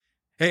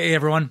Hey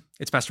everyone,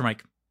 it's Pastor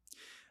Mike.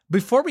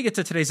 Before we get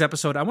to today's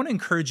episode, I want to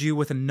encourage you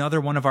with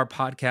another one of our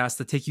podcasts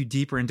that take you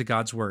deeper into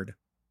God's Word.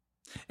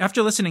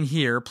 After listening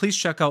here, please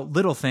check out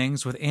Little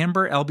Things with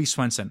Amber L.B.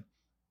 Swenson.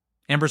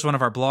 Amber's one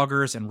of our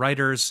bloggers and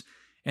writers,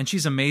 and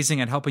she's amazing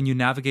at helping you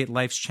navigate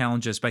life's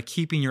challenges by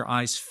keeping your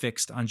eyes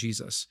fixed on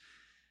Jesus.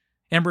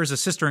 Amber is a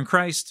sister in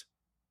Christ,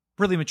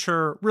 really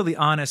mature, really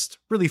honest,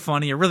 really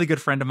funny, a really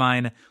good friend of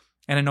mine,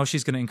 and I know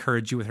she's going to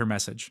encourage you with her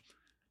message.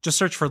 Just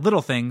search for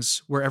Little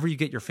Things wherever you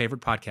get your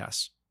favorite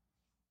podcasts.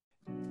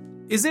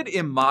 Is it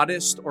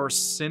immodest or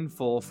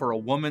sinful for a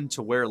woman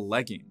to wear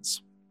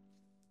leggings?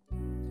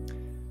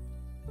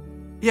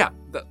 Yeah,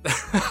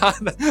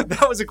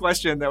 that was a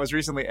question that was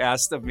recently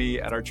asked of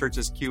me at our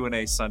church's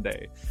Q&A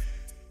Sunday.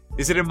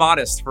 Is it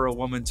immodest for a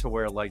woman to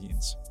wear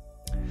leggings?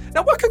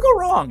 Now, what could go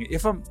wrong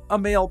if a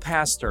male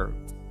pastor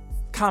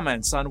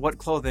comments on what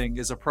clothing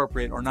is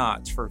appropriate or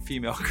not for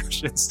female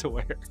Christians to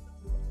wear?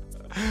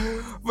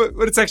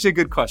 But it's actually a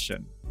good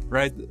question,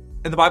 right?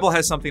 And the Bible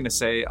has something to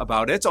say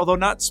about it, although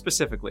not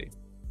specifically.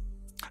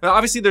 Now,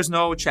 obviously, there's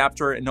no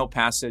chapter and no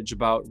passage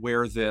about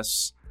wear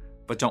this,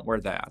 but don't wear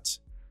that.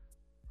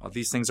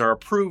 These things are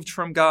approved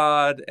from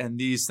God, and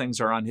these things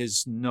are on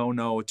his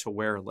no to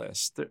wear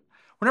list.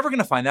 We're never going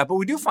to find that, but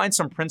we do find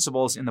some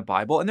principles in the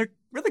Bible, and they're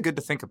really good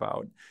to think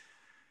about.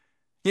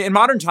 In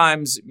modern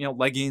times,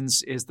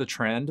 leggings is the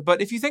trend,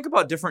 but if you think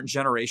about different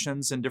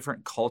generations and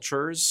different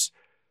cultures,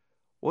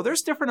 well,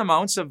 there's different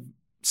amounts of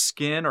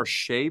skin or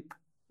shape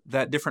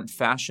that different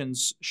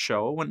fashions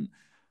show.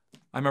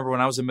 I remember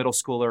when I was a middle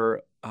schooler,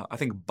 I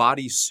think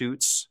body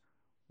suits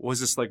was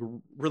this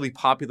really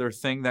popular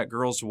thing that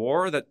girls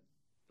wore that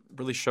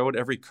really showed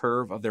every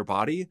curve of their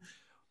body.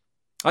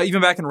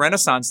 Even back in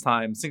Renaissance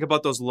time, think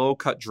about those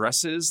low-cut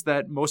dresses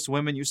that most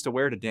women used to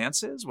wear to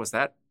dances. Was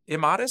that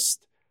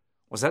immodest?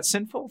 Was that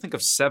sinful? Think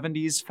of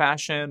 70s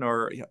fashion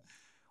or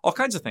all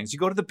kinds of things. You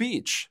go to the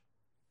beach.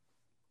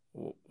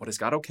 What is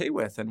God okay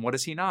with and what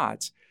is he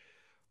not?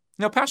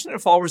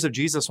 Passionate followers of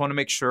Jesus want to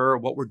make sure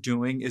what we're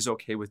doing is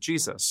okay with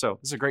Jesus. So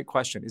this is a great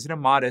question. Is it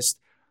immodest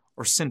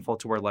or sinful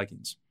to wear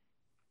leggings?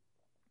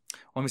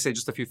 Let me say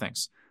just a few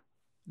things.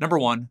 Number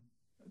one,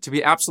 to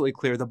be absolutely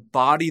clear, the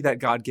body that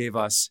God gave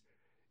us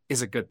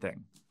is a good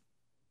thing.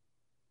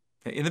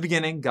 In the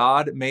beginning,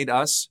 God made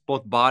us,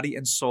 both body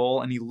and soul,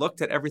 and he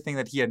looked at everything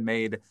that he had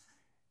made,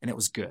 and it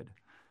was good.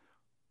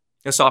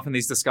 So often in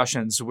these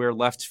discussions, we're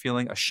left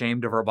feeling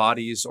ashamed of our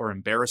bodies or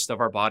embarrassed of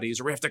our bodies,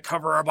 or we have to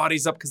cover our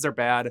bodies up because they're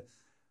bad,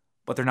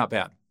 but they're not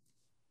bad.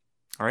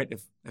 All right?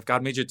 If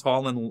God made you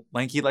tall and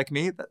lanky like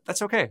me,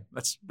 that's okay.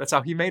 That's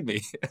how he made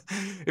me.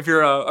 If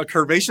you're a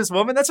curvaceous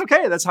woman, that's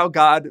okay. That's how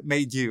God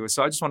made you.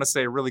 So I just want to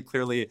say really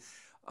clearly,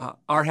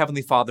 our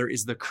Heavenly Father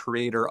is the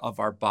creator of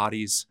our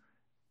bodies.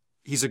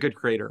 He's a good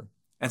creator.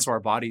 And so our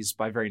bodies,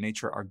 by very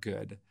nature, are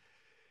good.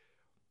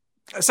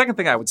 A second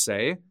thing I would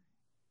say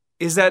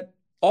is that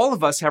all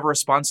of us have a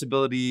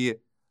responsibility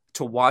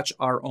to watch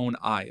our own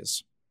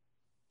eyes.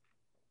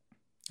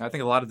 I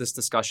think a lot of this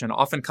discussion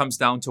often comes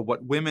down to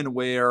what women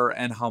wear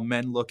and how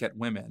men look at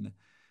women.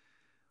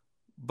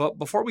 But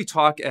before we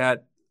talk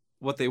at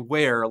what they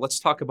wear,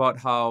 let's talk about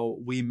how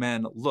we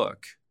men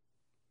look.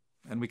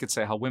 And we could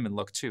say how women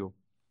look too.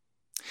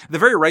 The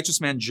very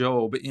righteous man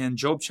Job, in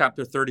Job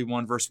chapter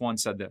 31, verse 1,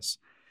 said this: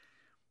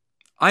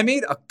 I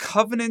made a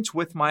covenant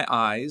with my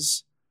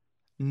eyes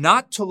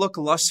not to look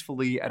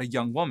lustfully at a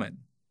young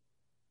woman.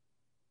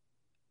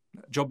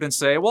 Job didn't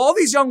say, well, all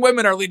these young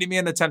women are leading me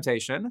into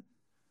temptation.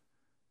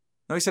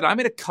 No, he said, I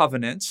made a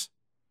covenant,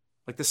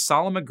 like this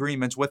solemn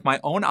agreement with my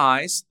own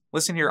eyes.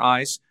 Listen here,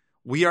 eyes.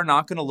 We are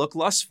not going to look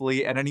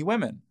lustfully at any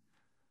women.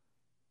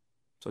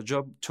 So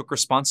Job took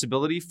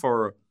responsibility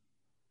for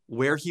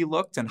where he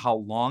looked and how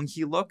long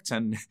he looked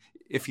and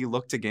if he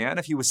looked again,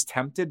 if he was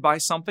tempted by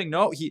something.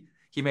 No, he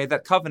made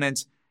that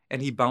covenant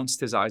and he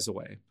bounced his eyes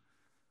away.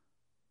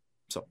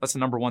 So that's the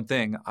number one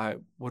thing I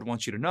would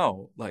want you to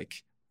know.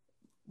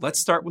 Let's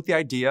start with the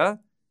idea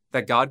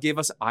that God gave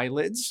us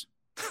eyelids.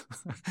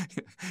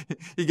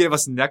 He gave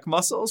us neck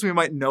muscles. We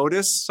might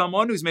notice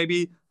someone who's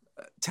maybe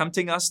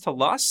tempting us to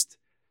lust.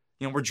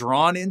 We're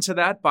drawn into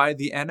that by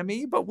the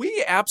enemy, but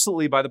we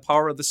absolutely, by the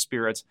power of the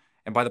Spirit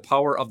and by the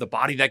power of the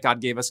body that God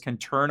gave us, can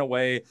turn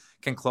away,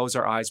 can close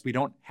our eyes. We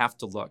don't have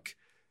to look.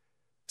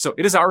 So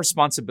it is our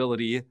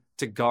responsibility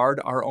to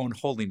guard our own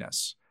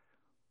holiness.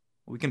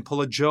 We can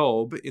pull a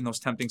Job in those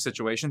tempting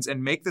situations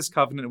and make this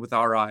covenant with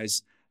our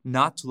eyes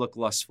not to look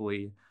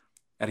lustfully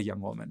at a young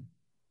woman.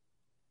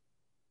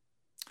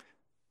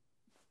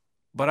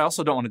 But I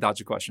also don't want to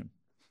dodge a question.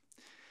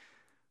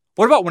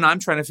 What about when I'm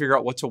trying to figure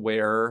out what to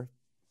wear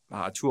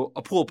to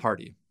a pool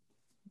party?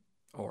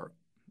 Or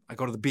I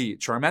go to the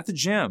beach, or I'm at the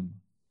gym.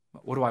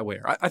 What do I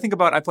wear? I think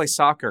about, I play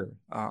soccer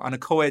on a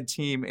co-ed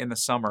team in the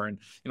summer and,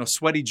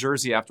 sweaty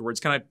jersey afterwards.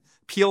 Can I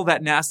peel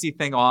that nasty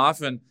thing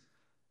off and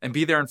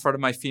be there in front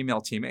of my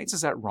female teammates?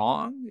 Is that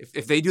wrong?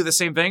 If they do the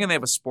same thing and they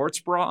have a sports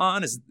bra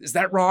on, is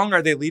that wrong?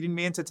 Are they leading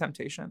me into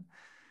temptation?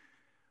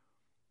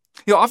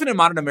 Often in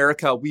modern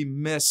America, we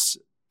miss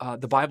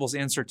the Bible's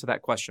answer to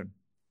that question.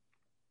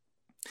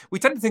 We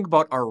tend to think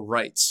about our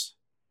rights.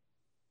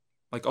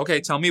 Like,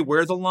 okay, tell me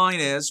where the line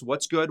is,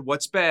 what's good,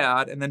 what's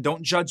bad, and then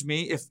don't judge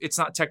me if it's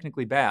not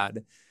technically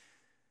bad.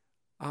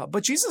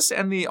 But Jesus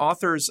and the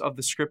authors of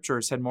the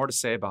scriptures had more to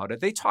say about it.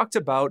 They talked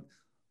about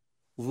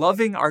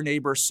loving our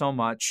neighbor so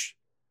much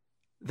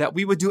that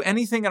we would do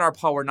anything in our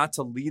power not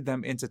to lead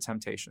them into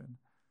temptation.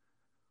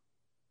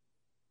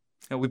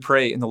 And we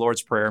pray in the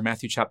Lord's Prayer,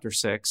 Matthew chapter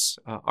 6,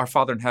 our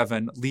Father in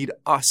heaven, lead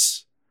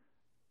us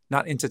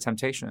not into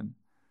temptation.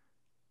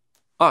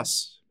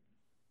 Us.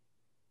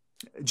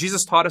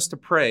 Jesus taught us to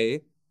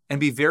pray and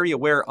be very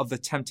aware of the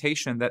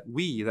temptation that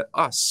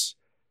us,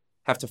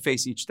 have to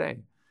face each day.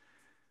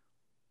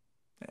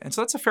 And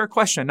so that's a fair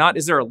question. Not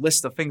is there a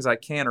list of things I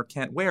can or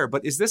can't wear,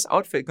 but is this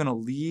outfit going to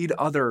lead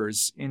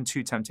others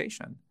into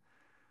temptation?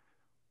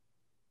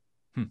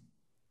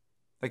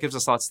 That gives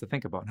us lots to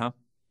think about, huh?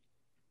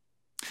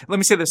 Let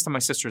me say this to my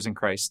sisters in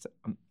Christ.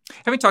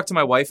 Having talked to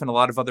my wife and a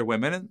lot of other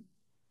women, and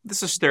this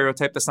is a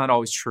stereotype that's not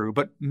always true,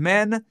 but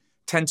men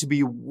tend to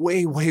be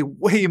way, way,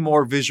 way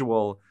more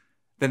visual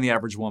than the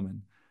average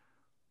woman.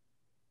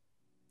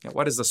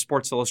 Why does the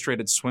Sports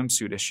Illustrated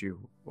swimsuit issue,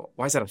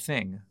 why is that a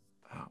thing?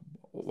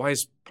 Why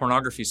is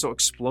pornography so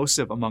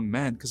explosive among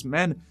men? Because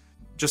men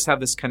just have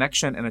this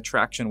connection and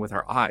attraction with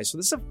our eyes. So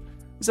this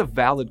is a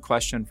valid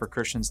question for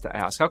Christians to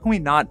ask. How can we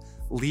not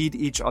lead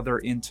each other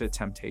into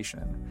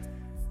temptation?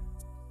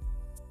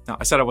 Now,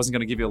 I said I wasn't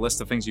going to give you a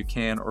list of things you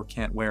can or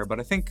can't wear, but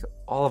I think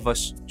all of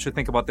us should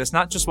think about this,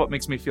 not just what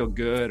makes me feel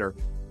good or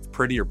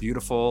pretty or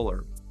beautiful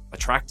or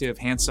attractive,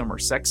 handsome, or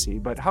sexy,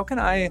 but how can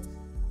I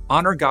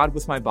honor God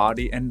with my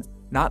body and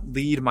not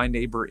lead my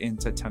neighbor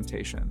into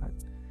temptation?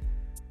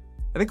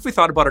 I think if we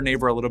thought about our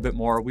neighbor a little bit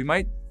more, we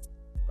might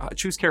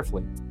choose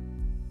carefully.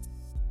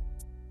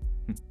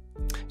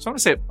 So I want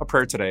to say a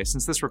prayer today,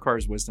 since this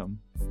requires wisdom.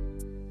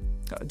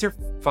 Dear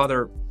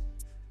Father,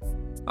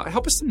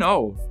 help us to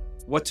know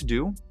what to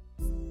do.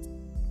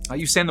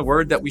 You say in the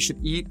word that we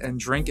should eat and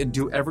drink and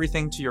do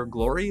everything to your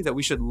glory, that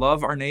we should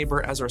love our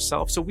neighbor as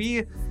ourselves. So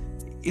we,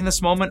 in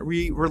this moment,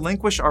 we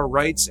relinquish our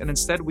rights and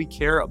instead we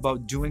care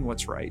about doing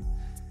what's right.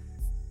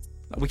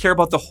 We care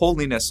about the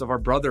holiness of our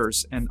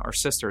brothers and our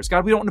sisters.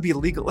 God, we don't want to be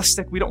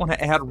legalistic. We don't want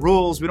to add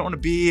rules. We don't want to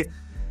be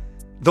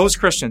those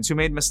Christians who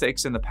made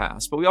mistakes in the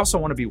past, but we also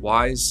want to be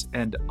wise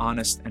and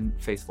honest and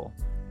faithful.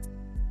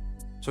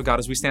 So God,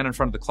 as we stand in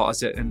front of the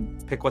closet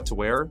and pick what to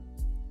wear,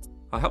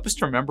 help us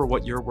to remember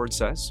what your word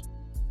says.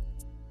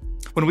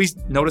 When we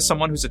notice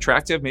someone who's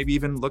attractive, maybe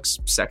even looks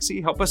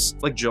sexy, help us,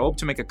 like Job,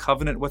 to make a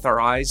covenant with our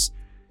eyes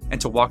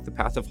and to walk the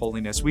path of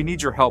holiness. We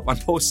need your help on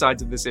both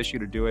sides of this issue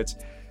to do it.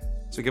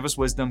 So give us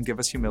wisdom, give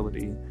us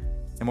humility,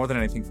 and more than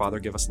anything, Father,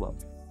 give us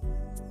love.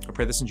 I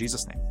pray this in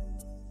Jesus' name.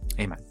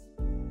 Amen.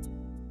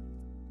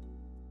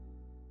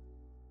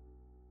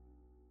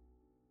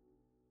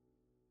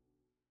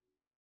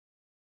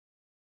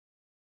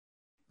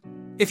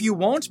 If you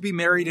won't be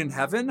married in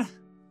heaven,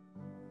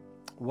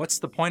 what's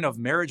the point of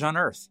marriage on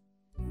earth?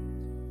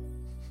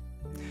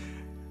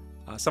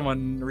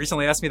 Someone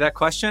recently asked me that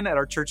question at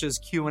our church's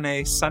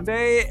Q&A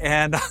Sunday,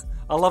 and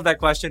I love that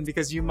question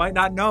because you might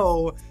not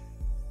know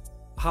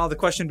how the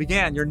question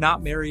began. You're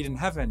not married in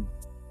heaven.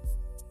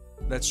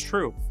 That's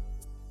true.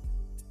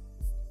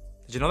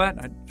 Did you know that?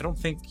 I don't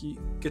think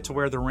you get to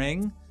wear the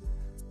ring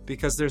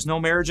because there's no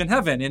marriage in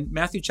heaven. In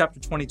Matthew chapter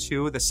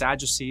 22, the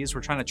Sadducees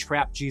were trying to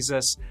trap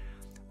Jesus.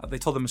 They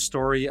told him a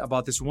story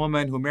about this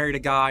woman who married a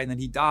guy and then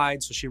he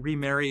died, so she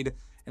remarried,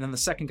 and then the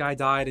second guy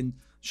died and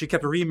she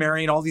kept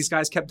remarrying. All these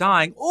guys kept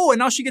dying. Oh, and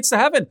now she gets to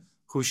heaven.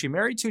 Who's she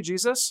married to,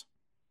 Jesus?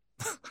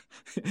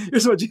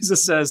 Here's what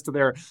Jesus says to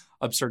their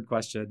absurd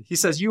question. He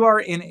says, you are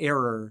in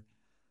error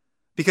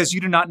because you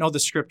do not know the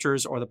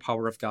scriptures or the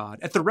power of God.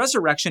 At the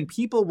resurrection,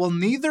 people will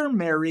neither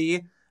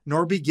marry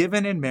nor be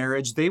given in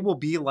marriage. They will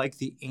be like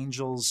the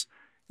angels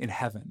in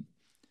heaven.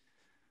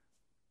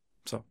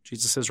 So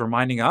Jesus is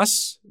reminding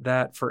us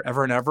that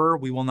forever and ever,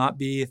 we will not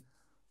be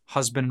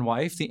husband and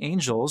wife. The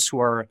angels, who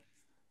are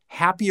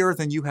happier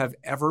than you have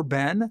ever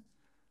been,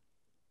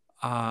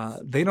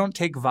 they don't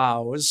take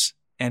vows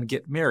and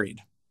get married.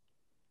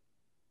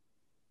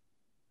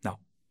 Now,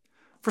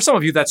 for some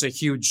of you, that's a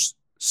huge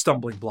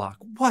stumbling block.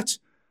 What?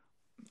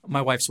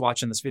 My wife's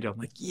watching this video. I'm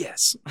like,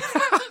 yes.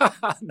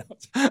 No,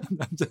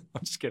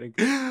 I'm just kidding.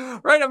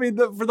 Right? I mean,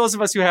 for those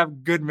of us who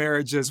have good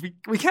marriages,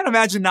 we can't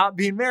imagine not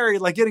being married,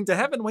 like getting to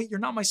heaven. Wait, you're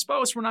not my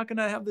spouse. We're not going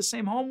to have the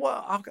same home.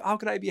 Well, how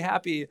could I be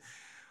happy?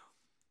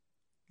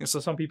 And so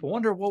some people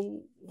wonder,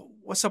 well,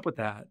 what's up with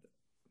that?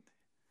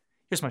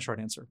 Here's my short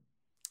answer.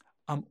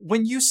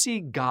 When you see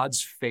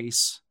God's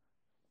face,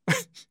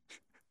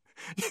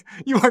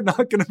 you are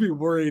not going to be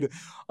worried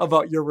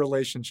about your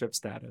relationship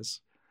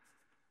status.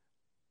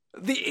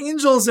 The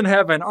angels in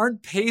heaven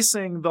aren't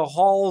pacing the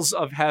halls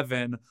of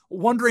heaven,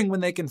 wondering when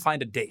they can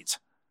find a date.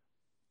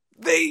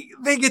 They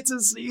get to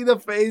see the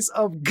face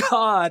of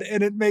God,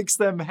 and it makes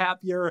them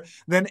happier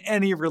than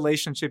any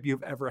relationship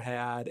you've ever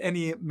had,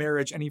 any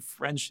marriage, any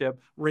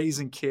friendship,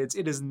 raising kids.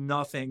 It is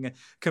nothing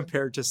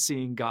compared to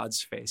seeing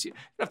God's face. You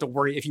don't have to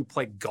worry if you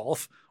play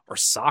golf or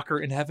soccer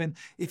in heaven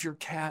if your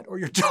cat or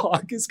your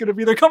dog is going to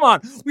be there. Come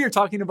on. We are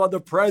talking about the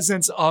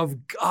presence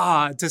of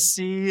God, to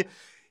see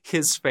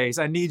his face.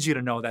 I need you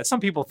to know that.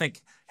 Some people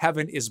think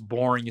heaven is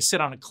boring. You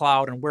sit on a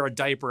cloud and wear a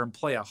diaper and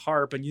play a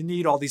harp, and you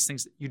need all these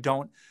things. You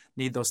don't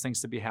need those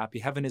things to be happy.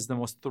 Heaven is the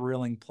most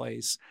thrilling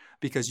place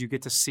because you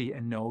get to see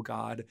and know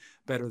God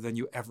better than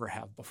you ever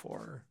have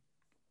before.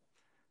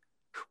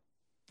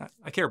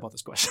 I care about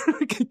this question.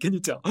 Can you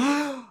tell?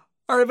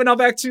 All right, but now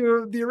back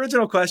to the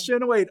original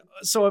question. Wait,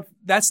 so if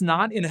that's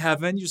not in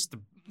heaven, you just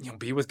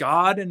be with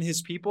God and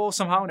his people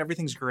somehow and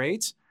everything's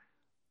great,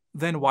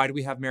 then why do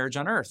we have marriage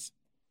on earth?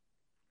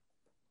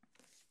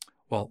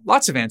 Well,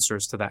 lots of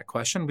answers to that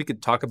question. We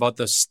could talk about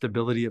the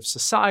stability of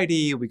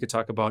society. We could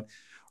talk about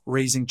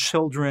raising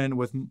children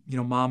with,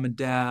 mom and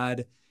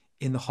dad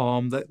in the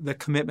home. The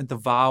commitment, the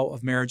vow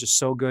of marriage is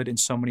so good in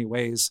so many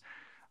ways.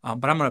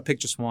 But I'm going to pick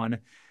just one.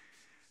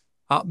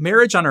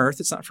 Marriage on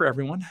earth, it's not for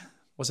everyone.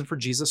 It wasn't for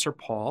Jesus or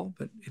Paul,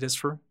 but it is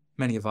for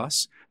many of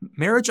us.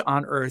 Marriage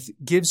on earth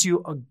gives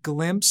you a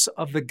glimpse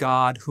of the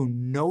God who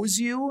knows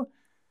you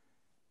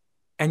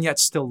and yet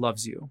still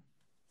loves you.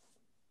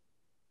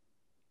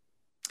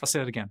 I'll say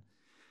that again.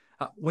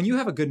 When you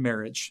have a good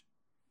marriage,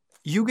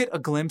 you get a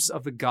glimpse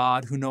of the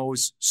God who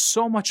knows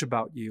so much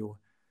about you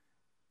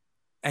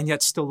and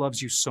yet still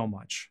loves you so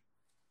much.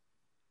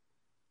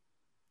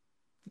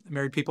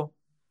 Married people,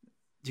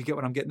 do you get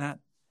what I'm getting at?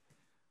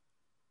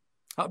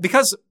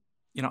 Because,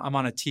 I'm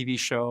on a TV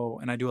show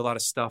and I do a lot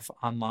of stuff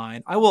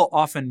online, I will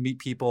often meet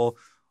people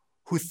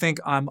who think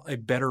I'm a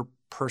better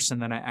person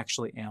than I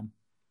actually am.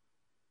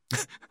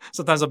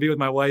 Sometimes I'll be with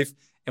my wife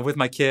and with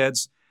my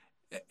kids,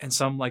 and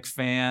some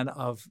fan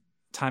of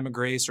Time of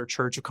Grace or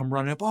church will come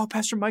running up. Oh,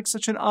 Pastor Mike,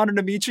 such an honor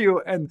to meet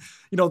you. And,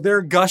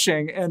 they're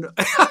gushing. And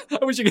I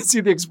wish you could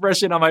see the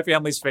expression on my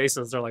family's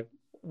faces. They're like,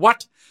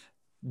 what?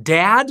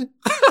 Dad?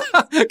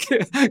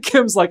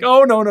 Kim's like,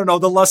 oh, no.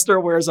 The luster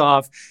wears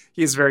off.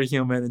 He's very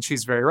human and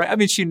she's very right. I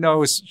mean, she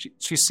knows.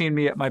 She's seen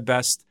me at my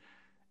best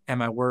and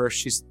my worst.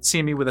 She's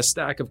seen me with a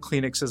stack of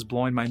Kleenexes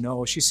blowing my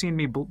nose. She's seen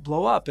me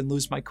blow up and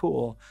lose my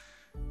cool.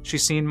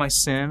 She's seen my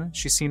sin.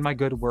 She's seen my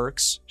good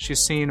works. She's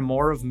seen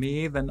more of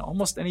me than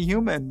almost any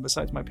human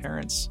besides my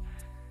parents.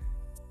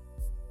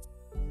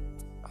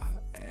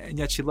 And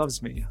yet she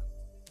loves me.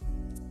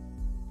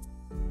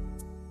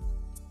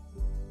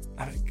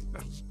 I've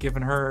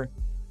given her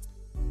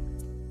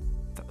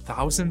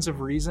thousands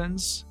of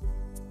reasons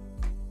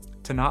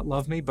to not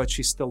love me, but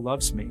she still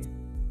loves me.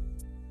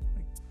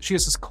 She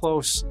is as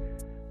close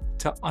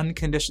to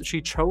unconditional.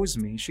 She chose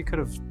me. She's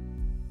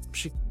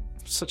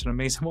such an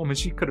amazing woman.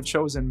 She could have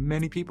chosen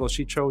many people.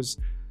 She chose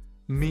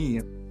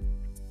me.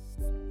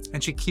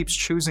 And she keeps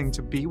choosing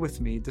to be with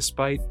me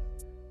despite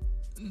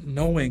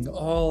knowing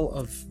all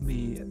of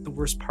me, the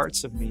worst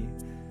parts of me.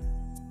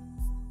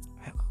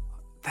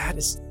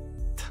 It's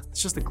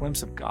just a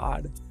glimpse of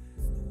God.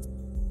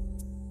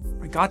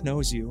 God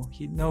knows you.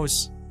 He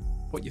knows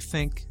what you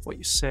think, what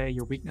you say,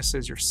 your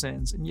weaknesses, your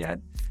sins. And yet,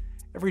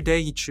 every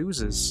day he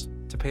chooses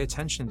to pay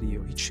attention to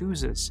you. He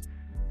chooses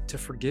to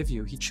forgive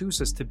you. He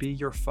chooses to be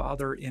your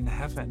Father in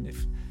heaven.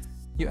 If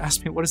you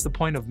ask me, what is the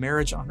point of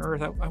marriage on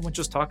earth? I wouldn't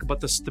just talk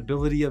about the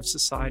stability of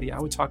society. I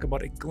would talk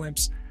about a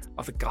glimpse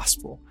of the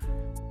gospel,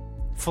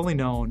 fully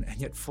known and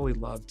yet fully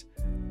loved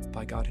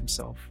by God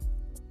himself.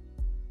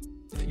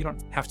 You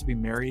don't have to be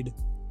married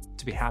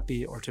to be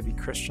happy or to be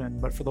Christian,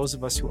 but for those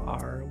of us who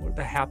are, what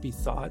the happy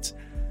thought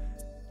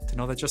to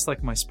know that just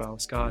like my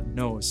spouse, God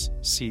knows,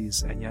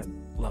 sees, and yet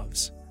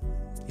loves.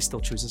 He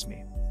still chooses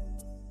me.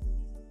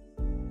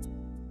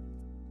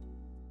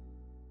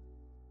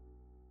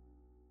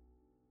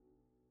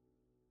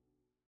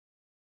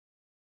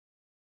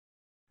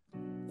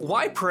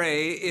 Why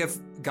pray if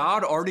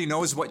God already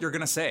knows what you're going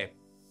to say?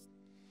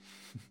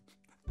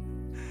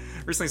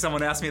 Recently,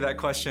 someone asked me that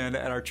question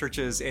at our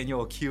church's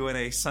annual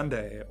Q&A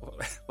Sunday.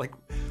 Like,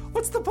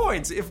 what's the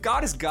point? If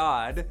God is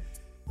God,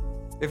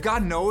 if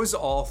God knows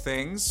all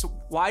things,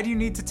 why do you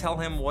need to tell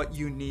him what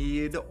you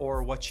need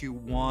or what you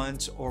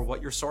want or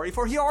what you're sorry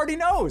for? He already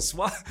knows.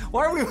 Why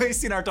are we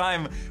wasting our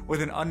time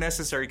with an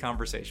unnecessary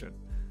conversation?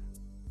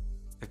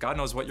 If God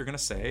knows what you're going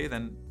to say,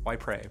 then why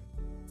pray?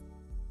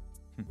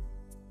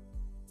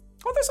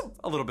 Well, there's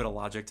a little bit of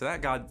logic to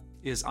that. God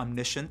is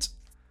omniscient.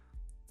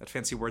 That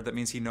fancy word that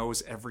means he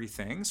knows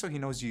everything. So he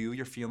knows you,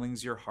 your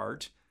feelings, your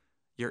heart,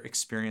 your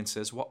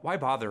experiences. Why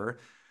bother?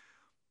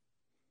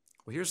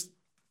 Well, here's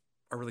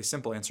a really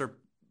simple answer.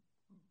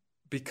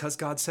 Because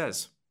God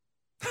says.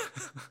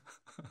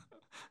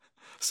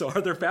 So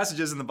are there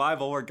passages in the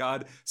Bible where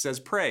God says,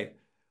 pray,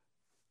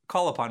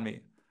 call upon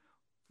me?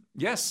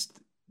 Yes.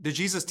 Did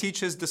Jesus teach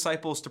his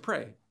disciples to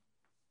pray?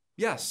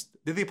 Yes.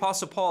 Did the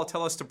Apostle Paul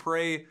tell us to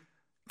pray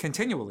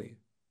continually?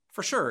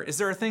 For sure. Is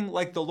there a thing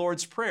like the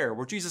Lord's Prayer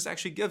where Jesus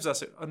actually gives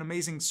us an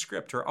amazing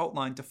script or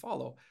outline to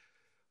follow?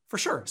 For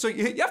sure. So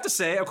you have to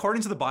say,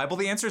 according to the Bible,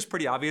 the answer is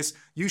pretty obvious.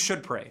 You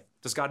should pray.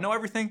 Does God know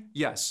everything?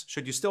 Yes.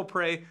 Should you still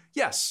pray?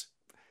 Yes.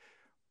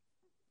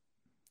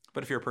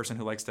 But if you're a person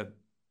who likes to,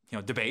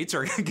 debate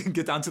or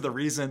get down to the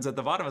reasons at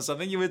the bottom of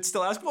something, you would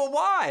still ask, well,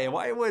 why?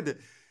 Why would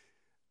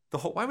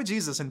Why would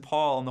Jesus and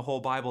Paul and the whole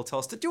Bible tell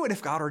us to do it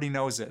if God already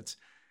knows it?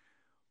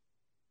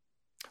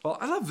 Well,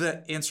 I love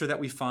the answer that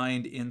we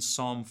find in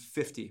Psalm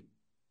 50.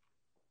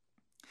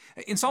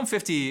 In Psalm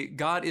 50,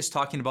 God is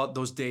talking about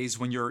those days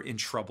when you're in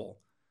trouble,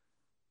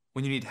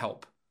 when you need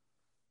help.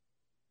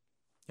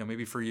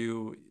 Maybe for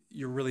you,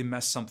 you really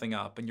messed something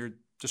up and you're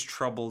just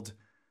troubled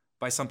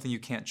by something you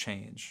can't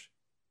change.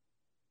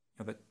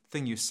 That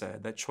thing you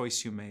said, that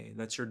choice you made,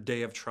 that's your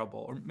day of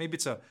trouble. Or maybe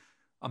it's a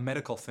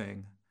medical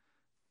thing.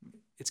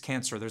 It's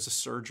cancer, there's a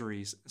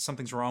surgery,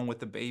 something's wrong with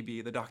the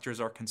baby, the doctors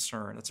are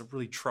concerned. It's a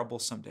really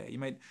troublesome day. You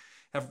might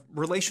have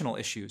relational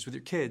issues with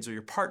your kids or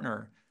your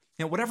partner,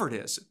 whatever it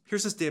is.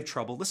 Here's this day of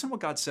trouble. Listen to what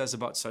God says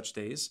about such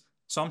days.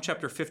 Psalm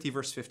chapter 50,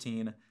 verse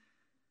 15.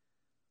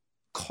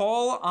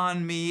 Call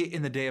on me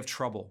in the day of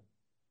trouble.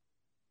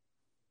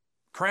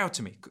 Cry out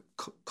to me.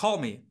 Call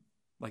me.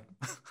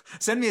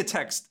 Send me a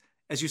text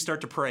as you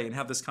start to pray and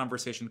have this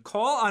conversation.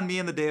 Call on me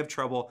in the day of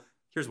trouble.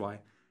 Here's why.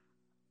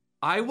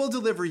 I will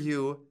deliver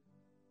you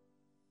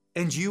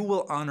and you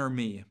will honor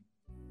me.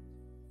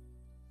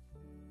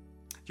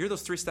 Hear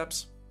those 3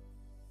 steps?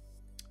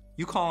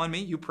 You call on me,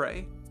 you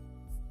pray.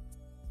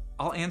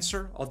 I'll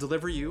answer, I'll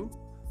deliver you.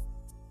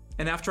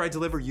 And after I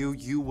deliver you,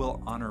 you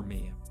will honor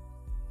me.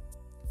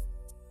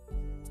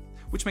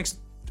 Which makes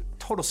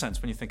total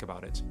sense when you think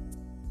about it.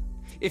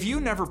 If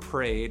you never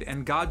prayed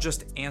and God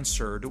just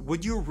answered,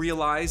 would you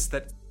realize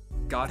that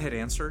God had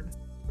answered?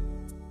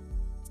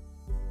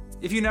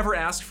 If you never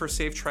asked for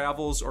safe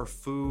travels or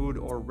food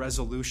or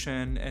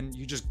resolution and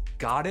you just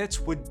got it,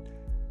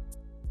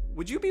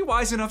 would you be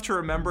wise enough to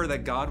remember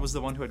that God was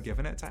the one who had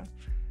given it? I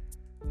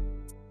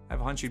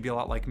have a hunch you'd be a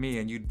lot like me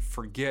and you'd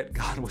forget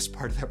God was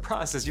part of that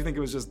process. You think it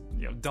was just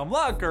dumb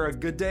luck or a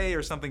good day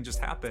or something just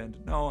happened.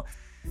 No.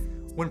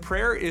 When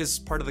prayer is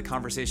part of the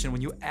conversation,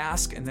 when you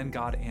ask and then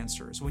God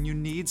answers, when you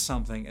need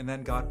something and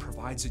then God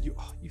provides it, you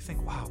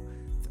think, wow,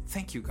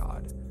 thank you,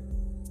 God.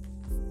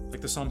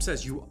 Like the psalm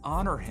says, you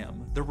honor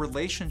him. The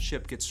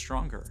relationship gets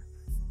stronger.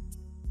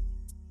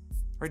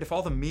 Right? If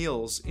all the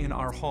meals in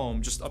our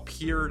home just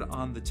appeared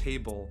on the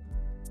table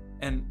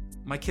and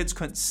my kids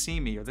couldn't see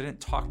me or they didn't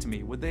talk to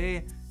me, would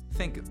they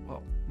think,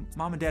 well,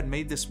 mom and dad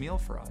made this meal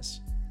for us?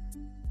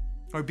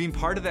 Or being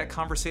part of that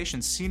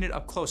conversation, seeing it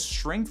up close,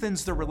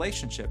 strengthens the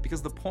relationship,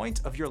 because the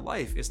point of your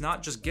life is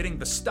not just getting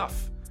the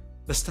stuff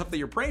that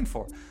you're praying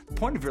for. The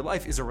point of your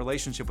life is a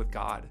relationship with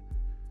God.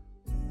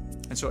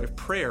 And so if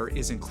prayer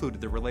is included,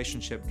 the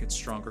relationship gets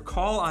stronger.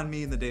 Call on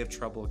me in the day of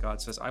trouble,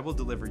 God says, I will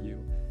deliver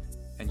you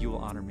and you will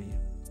honor me.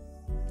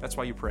 That's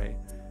why you pray,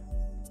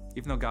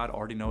 even though God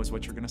already knows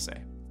what you're going to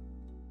say.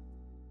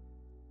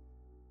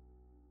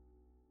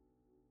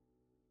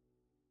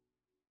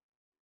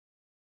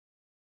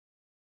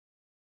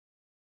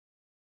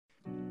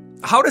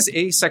 How does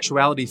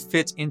asexuality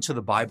fit into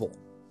the Bible?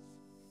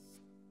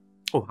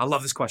 Oh, I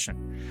love this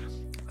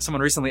question.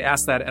 Someone recently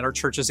asked that at our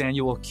church's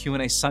annual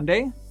Q&A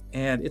Sunday,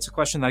 and it's a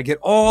question that I get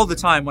all the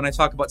time when I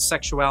talk about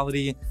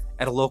sexuality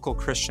at a local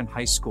Christian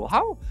high school.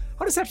 How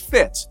does that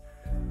fit?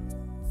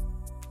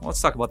 Well, let's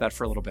talk about that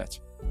for a little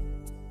bit.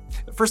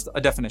 First,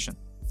 a definition.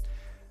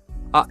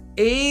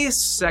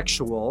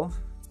 Asexual,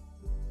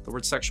 the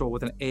word sexual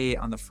with an A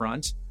on the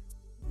front,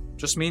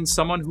 just means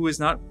someone who is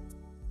not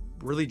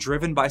really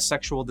driven by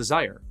sexual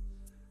desire.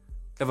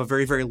 They have a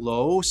very, very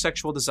low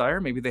sexual desire.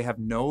 Maybe they have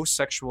no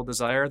sexual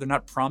desire. They're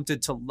not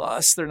prompted to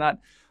lust. They're not,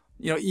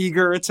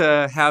 eager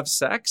to have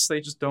sex. They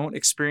just don't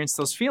experience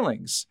those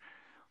feelings.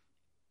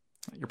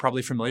 You're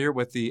probably familiar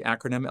with the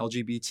acronym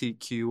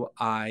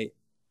LGBTQIA+,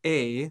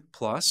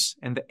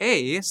 and the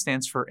A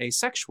stands for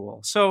asexual.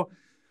 So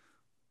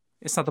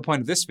it's not the point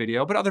of this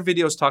video, but other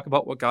videos talk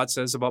about what God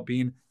says about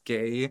being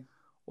gay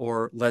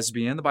or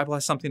lesbian. The Bible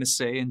has something to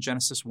say in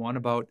Genesis 1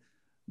 about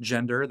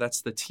gender.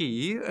 That's the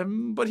T.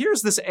 But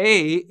here's this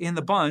A in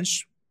the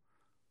bunch.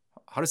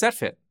 How does that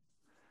fit?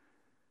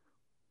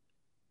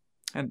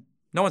 And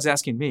no one's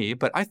asking me,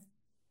 but I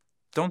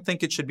don't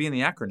think it should be in the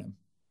acronym.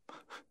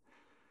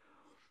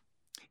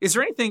 Is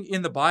there anything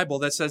in the Bible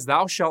that says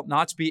thou shalt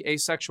not be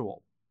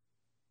asexual?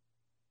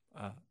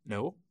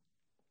 No.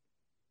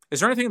 Is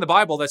there anything in the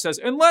Bible that says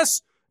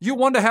unless you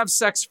want to have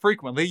sex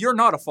frequently, you're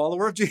not a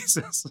follower of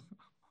Jesus?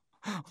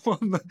 Well,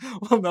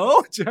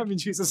 no. I mean,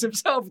 Jesus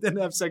himself didn't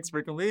have sex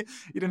frequently.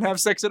 He didn't have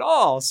sex at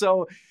all.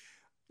 So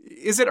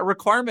is it a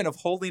requirement of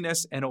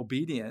holiness and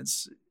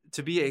obedience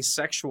to be a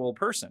sexual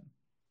person?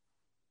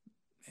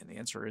 And the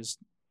answer is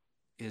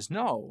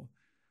no.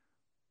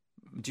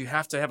 Do you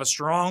have to have a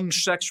strong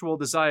sexual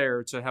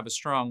desire to have a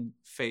strong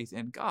faith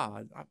in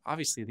God?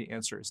 Obviously, the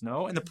answer is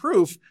no. And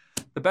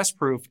the best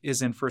proof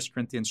is in 1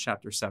 Corinthians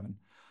chapter 7.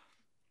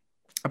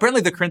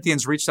 Apparently, the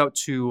Corinthians reached out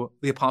to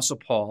the Apostle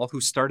Paul,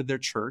 who started their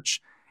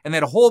church, and they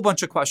had a whole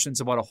bunch of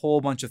questions about a whole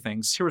bunch of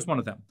things. Here was one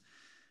of them.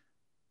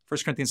 1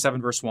 Corinthians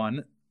 7, verse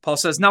 1, Paul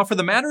says, now for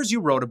the matters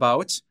you wrote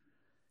about,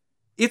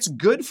 it's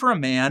good for a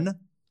man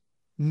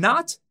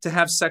not to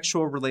have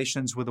sexual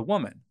relations with a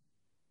woman.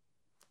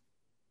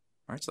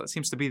 All right, so that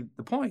seems to be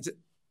the point.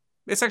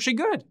 It's actually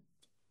good.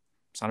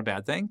 It's not a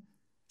bad thing.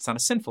 It's not a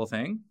sinful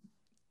thing.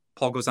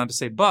 Paul goes on to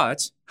say,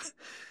 but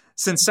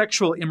since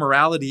sexual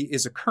immorality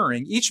is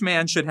occurring, each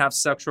man should have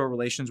sexual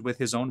relations with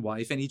his own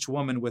wife and each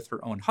woman with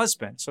her own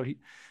husband. So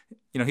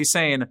he's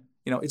saying,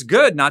 it's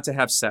good not to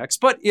have sex,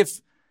 but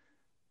if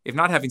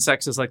not having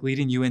sex is like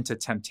leading you into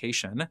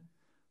temptation,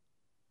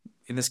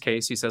 in this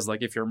case, he says,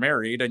 like, if you're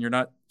married and you're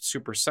not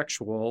super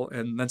sexual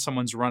and then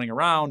someone's running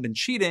around and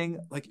cheating,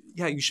 like,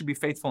 yeah, you should be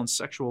faithful and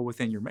sexual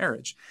within your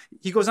marriage.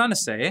 He goes on to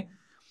say,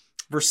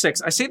 verse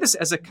 6, I say this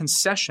as a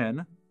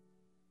concession,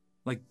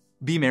 like,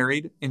 be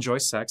married, enjoy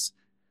sex.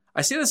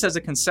 I say this as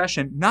a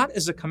concession, not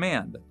as a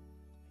command.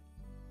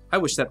 I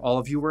wish that all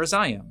of you were as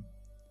I am.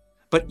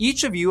 But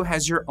each of you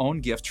has your own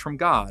gift from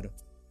God.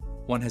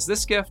 One has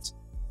this gift,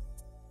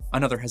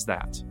 another has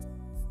that.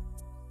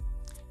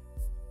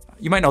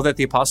 You might know that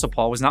the Apostle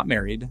Paul was not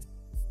married,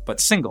 but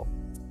single.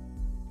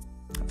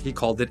 He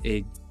called it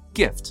a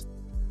gift.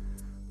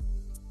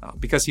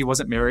 Because he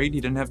wasn't married, he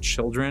didn't have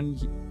children,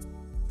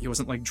 he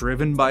wasn't like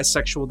driven by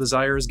sexual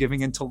desires, giving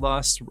into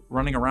lust,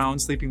 running around,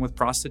 sleeping with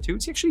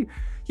prostitutes. He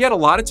had a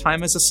lot of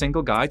time as a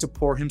single guy to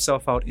pour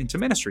himself out into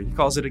ministry. He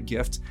calls it a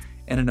gift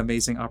and an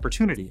amazing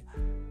opportunity.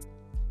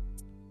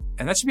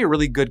 And that should be a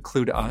really good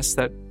clue to us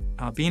that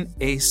being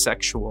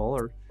asexual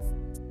or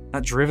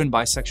not driven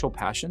by sexual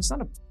passion is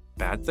not a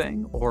bad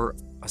thing or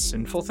a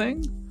sinful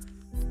thing.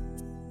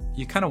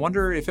 You kind of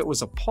wonder if it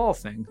was a Paul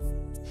thing.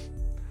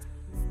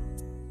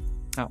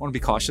 I want to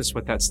be cautious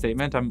with that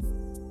statement. I'm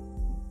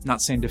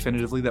not saying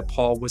definitively that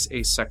Paul was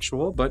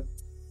asexual, but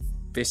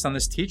based on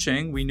this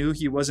teaching, we knew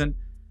he wasn't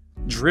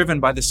driven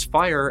by this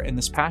fire and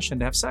this passion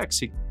to have sex.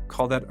 He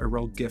called that a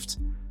real gift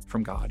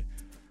from God.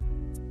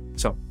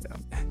 So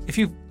if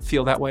you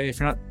feel that way, if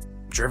you're not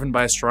driven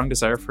by a strong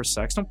desire for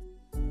sex, don't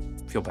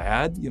feel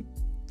bad. You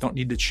don't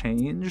need to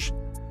change.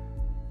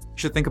 You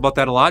should think about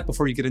that a lot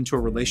before you get into a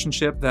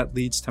relationship that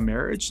leads to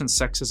marriage, since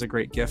sex is a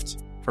great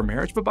gift for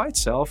marriage, but by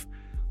itself,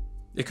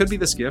 it could be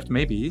this gift,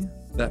 maybe,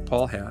 that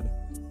Paul had.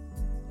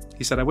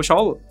 He said, I wish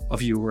all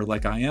of you were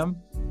like I am,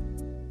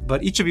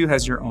 but each of you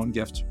has your own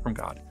gift from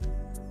God.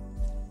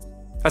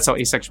 That's how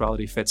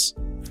asexuality fits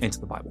into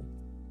the Bible.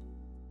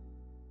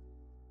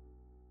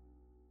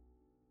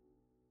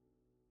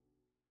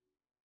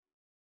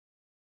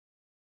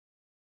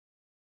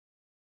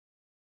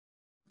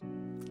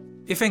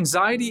 If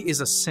anxiety is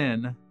a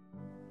sin,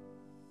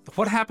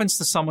 what happens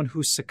to someone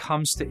who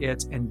succumbs to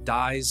it and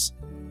dies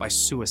by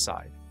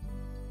suicide?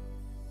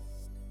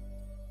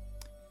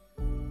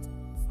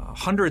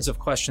 Hundreds of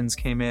questions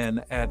came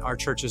in at our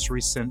church's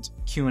recent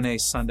Q&A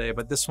Sunday,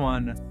 but this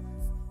one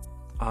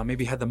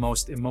maybe had the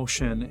most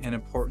emotion and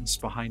importance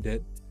behind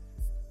it.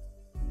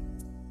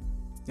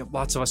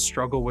 Lots of us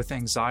struggle with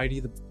anxiety.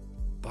 The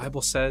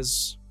Bible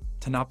says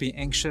to not be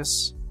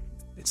anxious.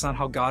 It's not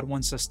how God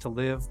wants us to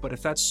live, but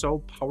if that's so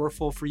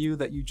powerful for you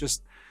that you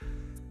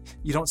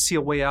don't see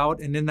a way out,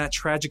 and in that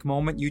tragic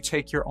moment you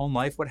take your own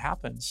life, what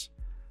happens?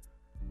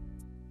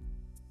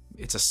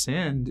 It's a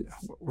sin.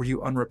 Were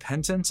you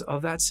unrepentant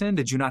of that sin?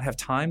 Did you not have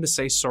time to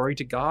say sorry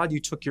to God? You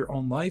took your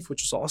own life,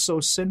 which was also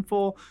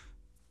sinful.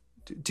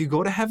 Do you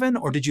go to heaven,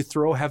 or did you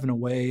throw heaven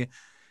away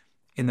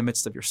in the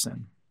midst of your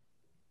sin?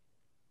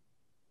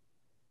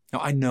 Now,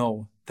 I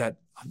know that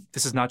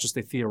this is not just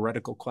a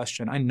theoretical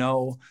question. I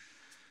know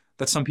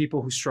that some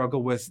people who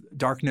struggle with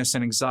darkness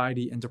and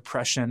anxiety and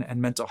depression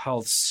and mental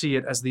health see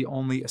it as the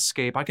only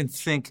escape. I can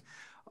think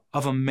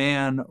of a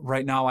man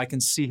right now, I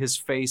can see his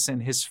face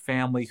and his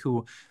family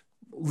who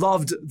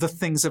loved the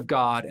things of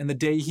God. And the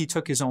day he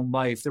took his own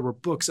life, there were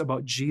books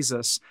about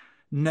Jesus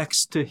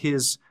next to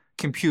his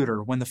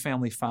computer when the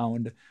family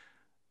found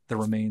the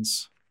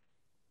remains.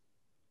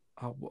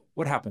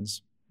 What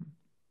happens?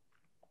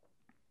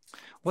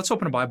 Let's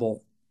open a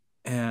Bible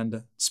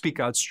and speak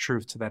God's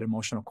truth to that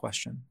emotional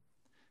question.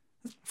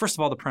 First of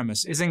all, the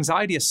premise, is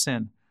anxiety a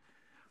sin?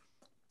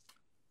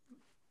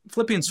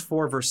 Philippians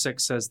 4 verse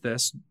 6 says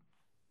this,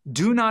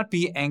 do not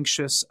be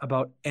anxious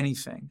about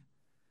anything,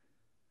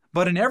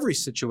 but in every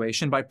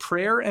situation, by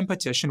prayer and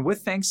petition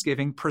with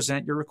thanksgiving,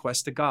 present your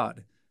request to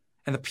God.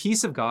 And the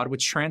peace of God,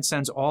 which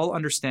transcends all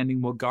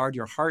understanding, will guard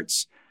your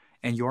hearts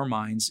and your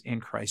minds in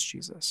Christ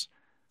Jesus.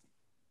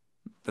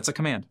 That's a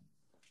command.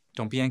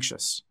 Don't be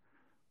anxious.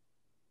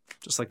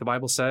 Just like the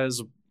Bible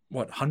says,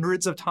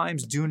 hundreds of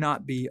times, do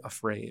not be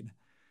afraid.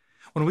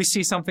 When we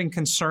see something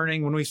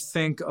concerning, when we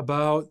think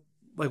about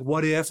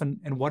what if and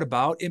what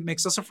about, it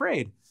makes us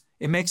afraid.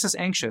 It makes us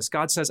anxious.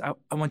 God says,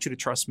 I want you to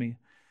trust me.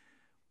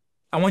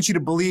 I want you to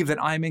believe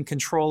that I'm in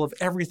control of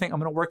everything. I'm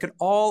going to work it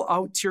all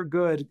out to your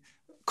good.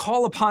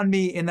 Call upon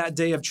me in that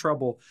day of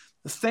trouble.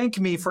 Thank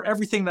me for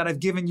everything that I've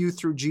given you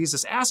through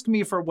Jesus. Ask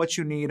me for what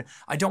you need.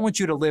 I don't want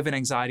you to live in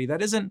anxiety.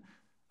 That isn't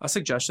a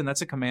suggestion.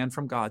 That's a command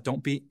from God.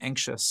 Don't be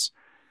anxious.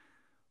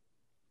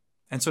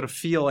 And sort of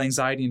feel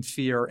anxiety and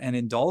fear and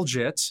indulge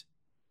it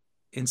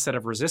instead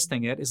of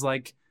resisting it is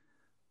like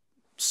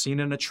seeing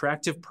an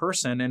attractive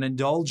person and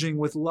indulging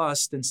with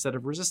lust instead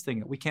of resisting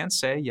it. We can't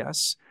say,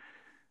 yes,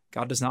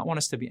 God does not want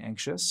us to be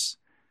anxious.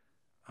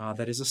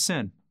 That is a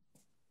sin.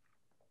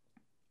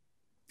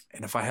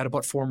 And if I had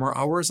about 4 more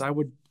hours, I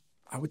would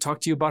I would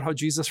talk to you about how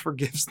Jesus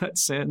forgives that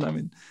sin. I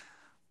mean,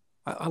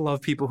 I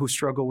love people who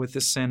struggle with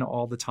this sin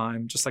all the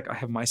time, just like I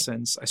have my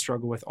sins I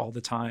struggle with all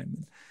the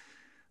time.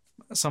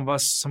 Some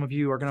of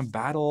you are going to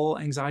battle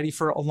anxiety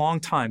for a long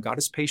time. God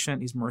is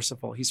patient. He's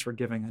merciful. He's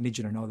forgiving. I need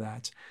you to know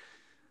that.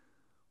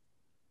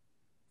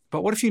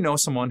 But what if you know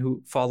someone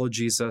who followed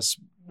Jesus,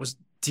 was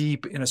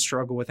deep in a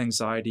struggle with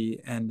anxiety,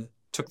 and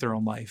took their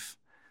own life?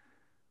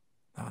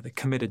 They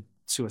committed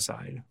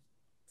suicide.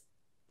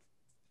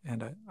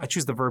 And I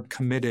choose the verb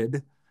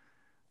committed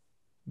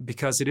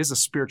because it is a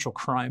spiritual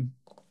crime.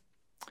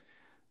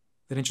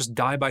 They didn't just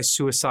die by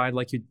suicide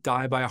like you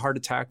die by a heart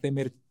attack. They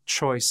made a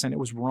choice, and it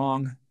was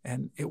wrong,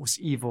 and it was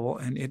evil,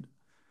 and it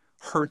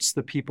hurts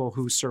the people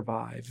who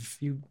survive.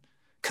 If you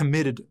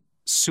committed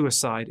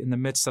suicide in the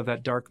midst of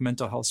that dark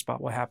mental health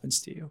spot, what happens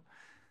to you?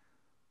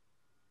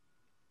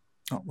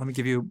 Let me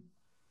give you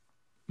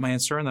my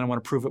answer, and then I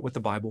want to prove it with the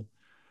Bible.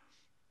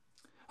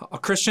 A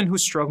Christian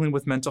who's struggling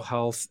with mental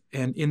health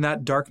and in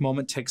that dark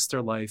moment takes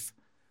their life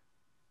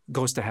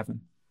goes to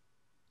heaven.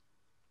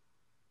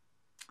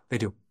 They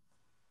do.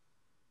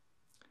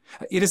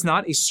 It is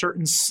not a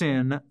certain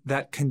sin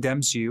that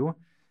condemns you.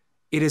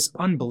 It is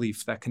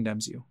unbelief that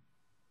condemns you.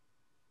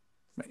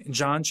 In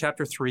John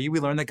chapter 3, we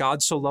learn that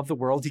God so loved the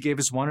world, he gave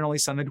his one and only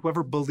Son, that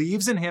whoever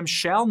believes in him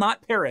shall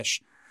not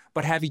perish,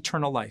 but have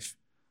eternal life.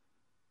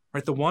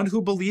 Right? The one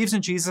who believes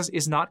in Jesus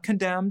is not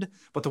condemned,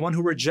 but the one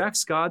who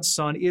rejects God's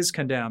Son is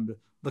condemned.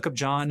 Look up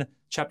John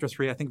chapter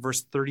 3, I think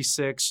verse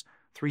 36,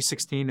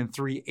 3:16, and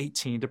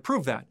 3:18 to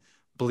prove that.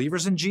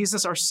 Believers in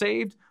Jesus are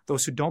saved.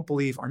 Those who don't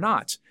believe are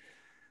not.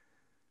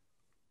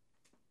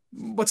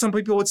 But some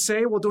people would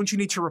say, well, don't you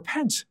need to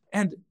repent?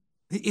 And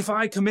if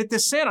I commit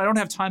this sin, I don't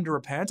have time to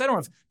repent. I don't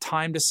have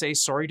time to say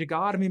sorry to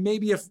God. I mean,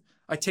 maybe if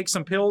I take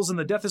some pills and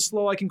the death is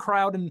slow, I can cry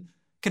out and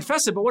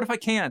confess it. But what if I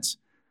can't?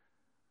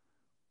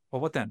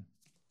 Well, what then?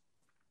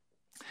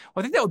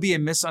 Well, I think that would be a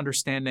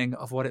misunderstanding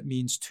of what it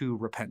means to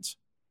repent.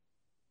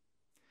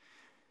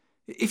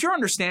 If your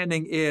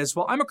understanding is,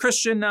 well, I'm a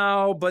Christian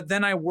now, but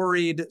then I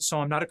worried,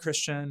 so I'm not a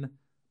Christian.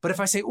 But if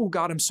I say, oh,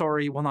 God, I'm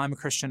sorry, well, now I'm a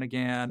Christian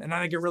again, and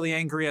I get really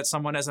angry at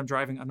someone as I'm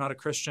driving, I'm not a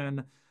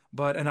Christian.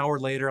 But an hour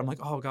later, I'm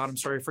like, oh, God, I'm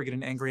sorry for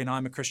getting angry, and now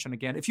I'm a Christian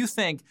again. If you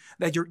think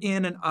that you're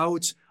in and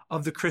out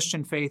of the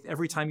Christian faith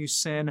every time you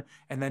sin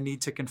and then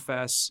need to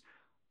confess,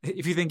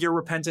 if you think you're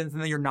repentant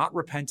and then you're not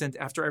repentant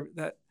after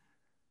that,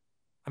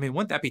 I mean,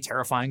 wouldn't that be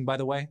terrifying, by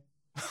the way?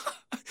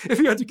 If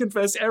you had to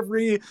confess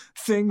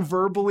everything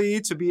verbally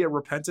to be a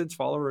repentant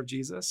follower of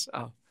Jesus?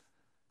 Oh,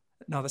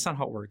 no, that's not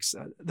how it works.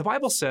 The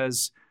Bible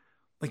says,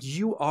 like,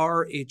 you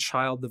are a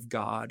child of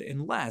God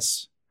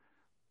unless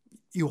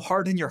you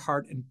harden your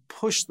heart and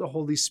push the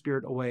Holy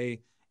Spirit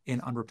away in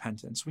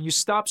unrepentance. When you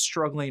stop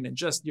struggling and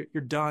just,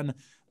 you're done,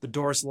 the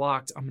door's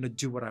locked, I'm going to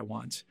do what I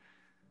want.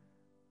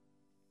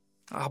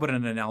 How about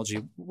an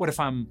analogy? What if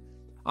I'm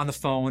on the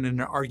phone in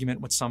an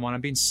argument with someone,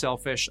 I'm being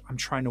selfish, I'm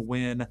trying to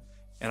win,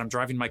 and I'm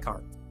driving my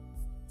car.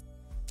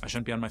 I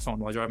shouldn't be on my phone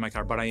while I drive my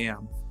car, but I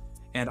am.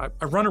 And I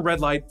run a red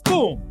light,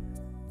 boom!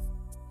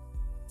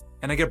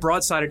 And I get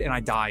broadsided and I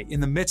die in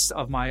the midst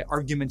of my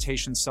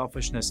argumentation,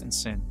 selfishness, and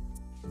sin.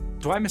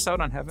 Do I miss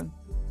out on heaven?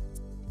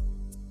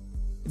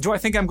 Do I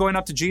think I'm going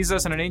up to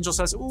Jesus and an angel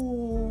says,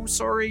 ooh,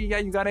 sorry, yeah,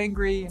 you got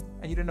angry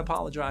and you didn't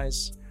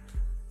apologize?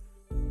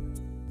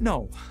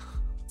 No.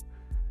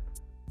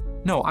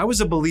 No, I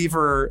was a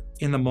believer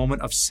in the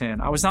moment of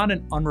sin. I was not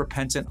an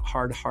unrepentant,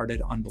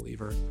 hard-hearted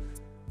unbeliever.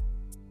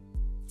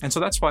 And so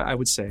that's why I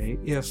would say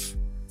if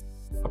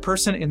a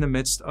person in the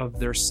midst of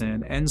their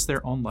sin ends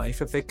their own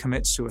life, if they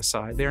commit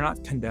suicide, they're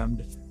not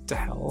condemned to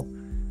hell.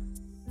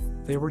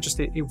 They were just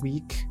a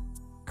weak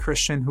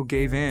Christian who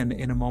gave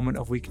in a moment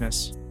of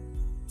weakness.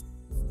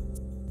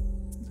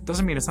 It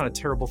doesn't mean it's not a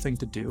terrible thing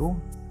to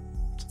do.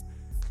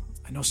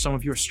 I know some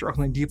of you are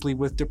struggling deeply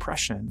with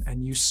depression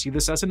and you see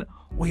this as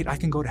wait, I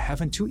can go to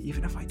heaven too,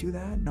 even if I do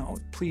that? No,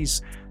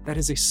 please, that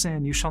is a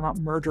sin. You shall not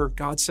murder.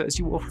 God says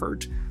you will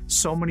hurt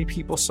so many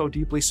people so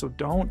deeply, so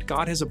don't.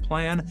 God has a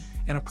plan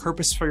and a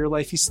purpose for your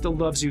life. He still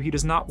loves you. He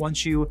does not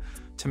want you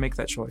to make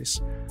that choice.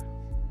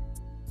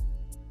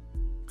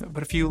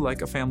 But if you,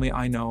 like a family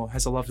I know,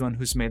 has a loved one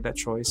who's made that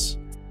choice,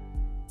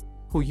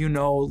 who you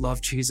know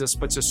loved Jesus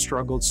but just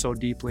struggled so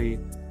deeply,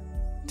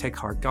 take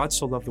heart. God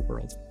so loved the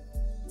world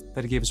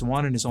that he gave his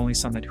one and his only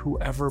Son, that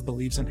whoever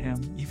believes in him,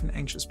 even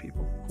anxious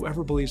people,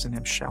 whoever believes in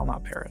him shall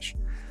not perish,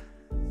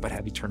 but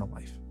have eternal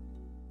life.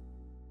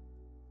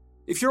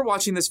 If you're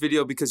watching this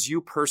video because you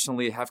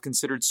personally have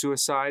considered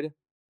suicide,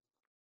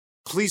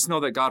 please know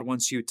that God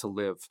wants you to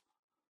live.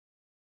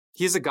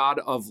 He is a God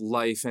of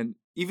life, and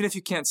even if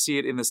you can't see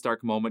it in this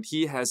dark moment,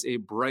 he has a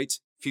bright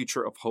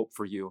future of hope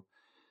for you.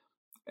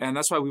 And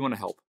that's why we want to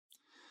help.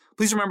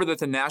 Please remember that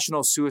the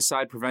National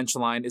Suicide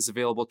Prevention Line is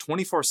available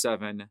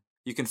 24/7.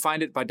 You can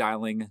find it by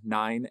dialing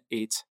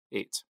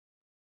 988.